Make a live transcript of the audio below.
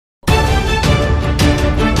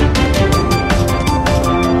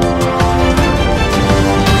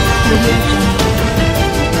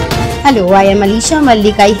Hello, I am Alisha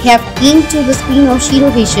Malik. I have came to the screen of Shiro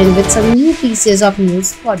Vision with some new pieces of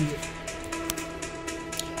news for you.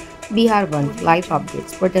 Bihar 1 live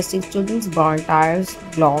updates. Protesting students burn tires,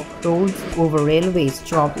 block roads over railways,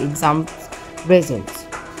 job exam results.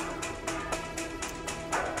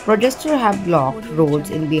 Protesters have blocked roads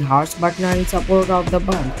in Bihar Patna in support of the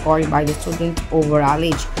ban called by the students over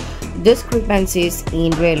alleged discrepancies in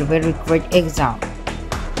railway recruit exam.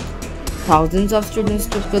 Thousands of students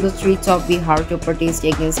took to the streets of Bihar to protest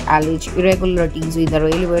against alleged irregularities with the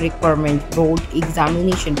railway requirement road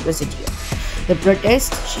examination procedure. The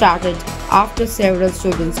protest started after several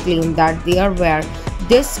students claimed that there were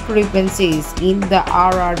discrepancies in the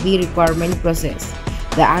RRB requirement process.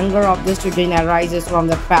 The anger of the students arises from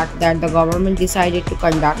the fact that the government decided to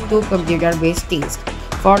conduct two computer-based tests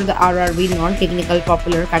for the RRB non-technical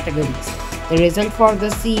popular categories. The result for the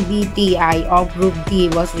CBTI of Group D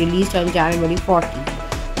was released on January 14,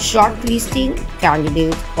 shortlisting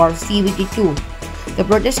candidates for CBT2. The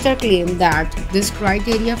protester claimed that this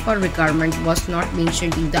criteria for requirement was not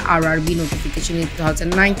mentioned in the RRB notification in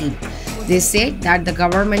 2019. They said that the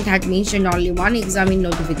government had mentioned only one exam in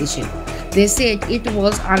notification. They said it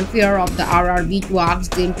was unfair of the RRB to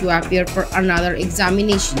ask them to appear for another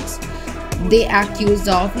examinations. They accused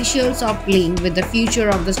the officials of playing with the future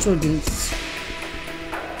of the students.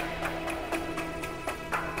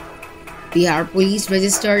 Bihar police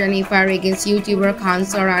registered an FIR against YouTuber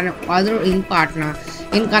Khansar and other in Patna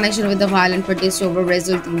in connection with the violent protest over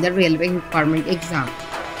result in the railway requirement exam.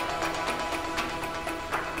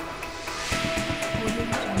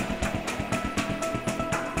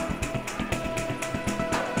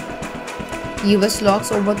 US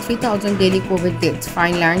locks over 3,000 daily COVID deaths.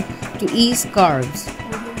 Finland to ease curbs.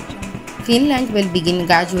 Finland will begin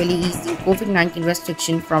gradually easing COVID-19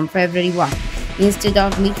 restrictions from February 1 instead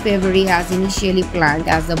of mid-February as initially planned,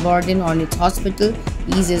 as the burden on its hospital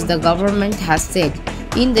eases, the government has said.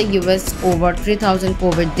 In the US, over 3,000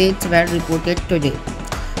 COVID deaths were reported today.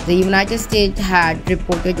 The United States had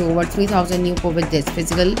reported over 3,000 new COVID deaths.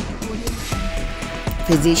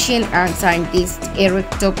 Physician and scientist Eric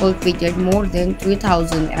Topol tweeted more than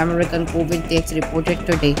 3,000 American COVID deaths reported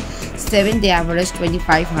today. 7-day average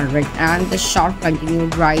 2,500, and the sharp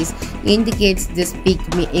continued rise indicates this peak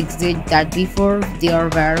may exceed that before there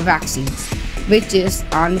were vaccines, which is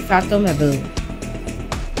unfathomable.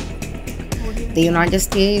 The United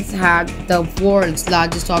States had the world's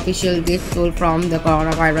largest official death toll from the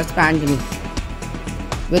coronavirus pandemic,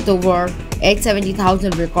 with over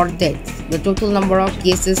 870,000 record deaths. The total number of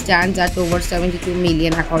cases stands at over 72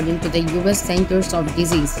 million according to the US Centers of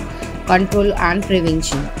Disease Control and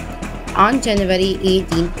Prevention. On January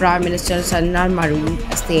 18, Prime Minister Sanna Marin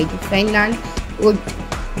said Finland would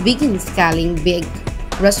begin scaling back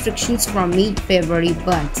restrictions from mid-February,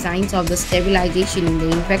 but signs of the stabilization in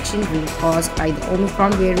the infection rate caused by the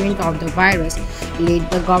Omicron variant of the virus led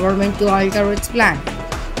the government to alter its plan.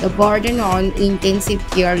 The burden on intensive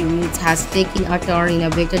care units has taken a turn in a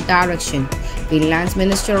better direction. Finland's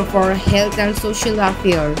Minister for Health and Social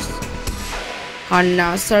Affairs,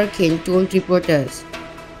 Hanna Sarkin, told reporters.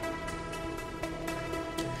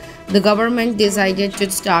 The government decided to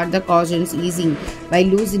start the cautions easing by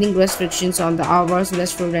loosening restrictions on the hours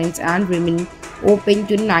restaurants and remain open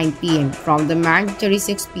to 9 p.m. from the mandatory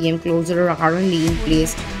 6 p.m. closure currently in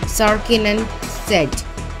place, Sarkinen said.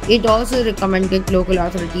 It also recommended local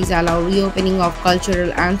authorities allow reopening of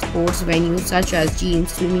cultural and sports venues such as gyms,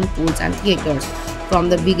 swimming pools and theaters from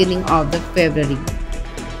the beginning of the February.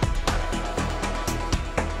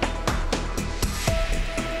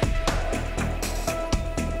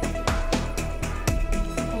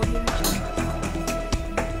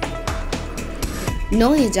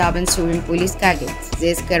 No hijab in student police cadets,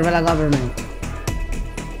 says Kerala government.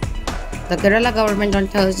 The Kerala government on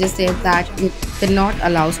Thursday said that it cannot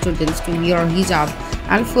allow students to wear hijab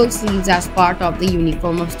and full sleeves as part of the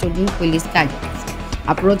uniform of student police cadets,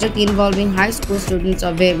 a project involving high school students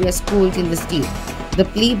of various schools in the state. The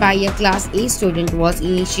plea by a Class A student was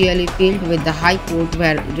initially filed with the High Court,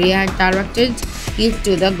 where they had directed it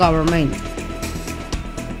to the government.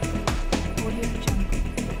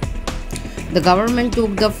 The government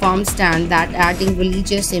took the firm stand that adding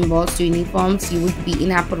religious symbols to uniforms would be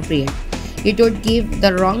inappropriate. It would give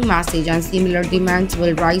the wrong message, and similar demands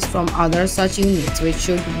will rise from other such units which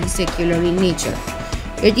should be secular in nature.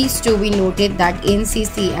 It is to be noted that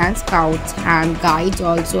NCC and Scouts and Guides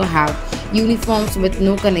also have uniforms with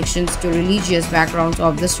no connections to religious backgrounds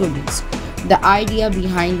of the students. The idea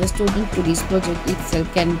behind the Student Police project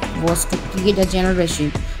itself was to create a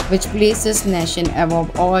generation which places nation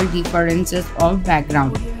above all differences of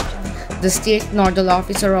background. The state nodal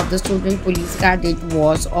officer of the student police cadet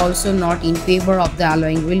was also not in favor of the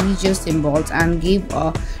allowing religious symbols and gave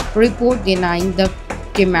a report denying the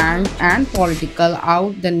demand and political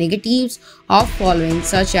out the negatives of following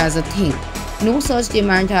such as a thing. No such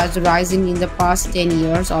demand has arisen in the past 10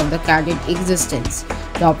 years of the cadet existence,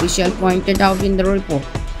 the official pointed out in the report.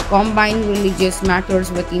 Combining religious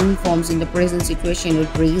matters with uniforms in the present situation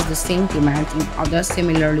would raise the same demands in other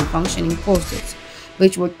similarly functioning forces,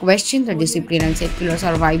 which would question the discipline and secular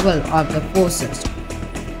survival of the forces.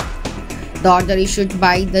 The order issued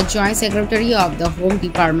by the Joint Secretary of the Home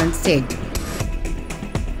Department said,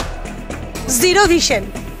 Zero Vision,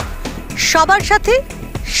 সবার সাথে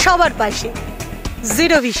সবার পাশে।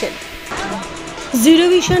 Zero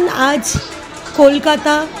vision আজ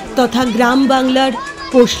কলকাতা তথা গ্রাম বাংলার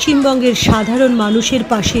পশ্চিমবঙ্গের সাধারণ মানুষের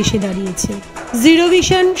পাশে এসে দাঁড়িয়েছে। জিরো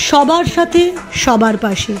ভিশন সবার সাথে সবার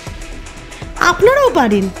পাশে। আপনারাও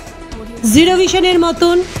পারেন জিরো ভিশনের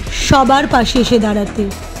মতন সবার পাশে এসে দাঁড়াতে।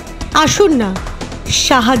 আসুন না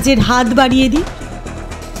সাহায্যের হাত বাড়িয়ে দিই।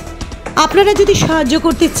 আপনারা যদি সাহায্য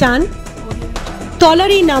করতে চান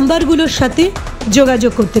তলার এই নাম্বারগুলোর সাথে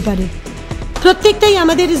যোগাযোগ করতে পারেন। প্রত্যেকটাই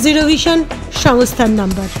আমাদের জিরো ভিশন সংস্থার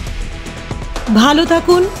নাম্বার। ভালো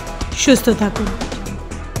থাকুন, সুস্থ থাকুন।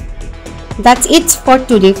 That's it for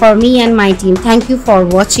today for me and my team. Thank you for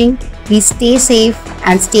watching. Please stay safe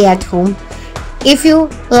and stay at home. If you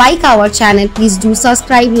like our channel, please do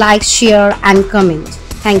subscribe, like, share and comment.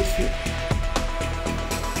 Thank you.